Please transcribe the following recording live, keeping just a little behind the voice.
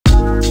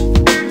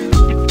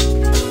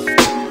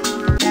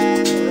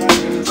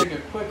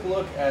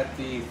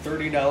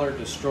$30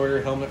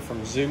 Destroyer helmet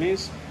from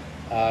Zumiez.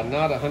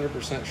 Not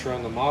 100% sure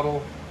on the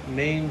model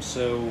name,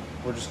 so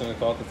we're just going to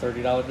call it the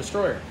 $30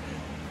 Destroyer.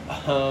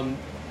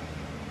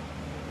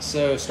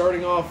 So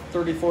starting off,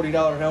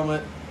 $30-$40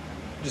 helmet.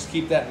 Just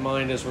keep that in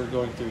mind as we're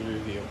going through the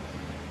review.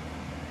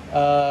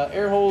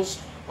 Air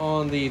holes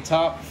on the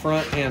top,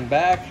 front, and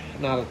back.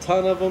 Not a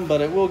ton of them,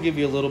 but it will give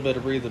you a little bit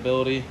of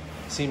breathability.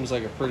 Seems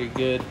like a pretty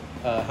good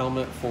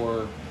helmet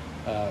for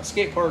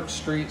skate parks,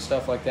 street,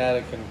 stuff like that.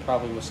 It can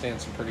probably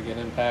withstand some pretty good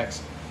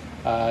impacts.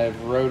 I've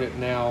rode it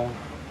now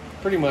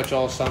pretty much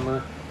all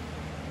summer,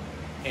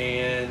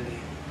 and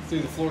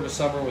through the Florida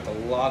summer with a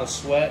lot of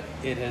sweat,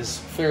 it has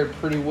fared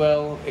pretty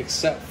well,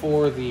 except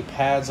for the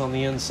pads on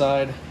the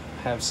inside.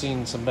 Have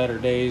seen some better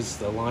days.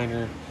 The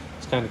liner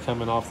is kind of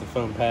coming off the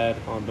foam pad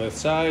on both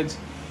sides,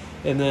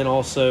 and then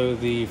also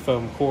the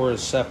foam core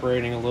is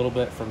separating a little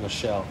bit from the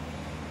shell.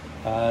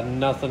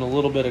 Nothing a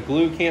little bit of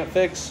glue can't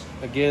fix.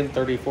 Again,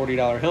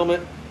 $30-$40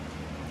 helmet.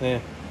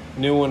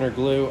 New one or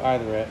glue,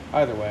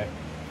 either way.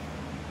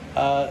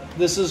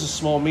 This is a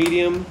small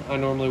medium. I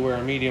normally wear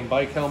a medium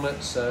bike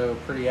helmet, so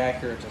pretty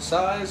accurate to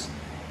size.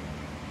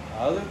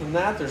 Other than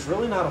that, there's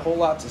really not a whole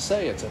lot to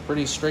say. It's a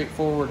pretty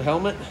straightforward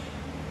helmet.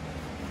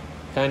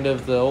 Kind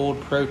of the old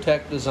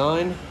ProTech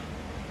design.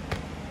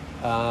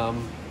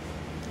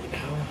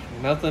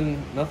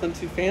 Nothing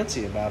too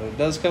fancy about it. It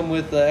does come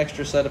with the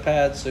extra set of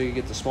pads, so you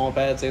get the small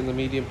pads and the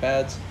medium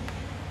pads.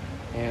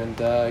 And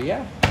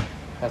yeah,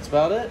 that's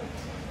about it.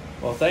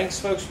 Well, thanks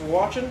folks for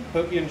watching.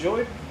 Hope you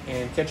enjoyed,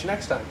 and catch you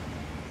next time.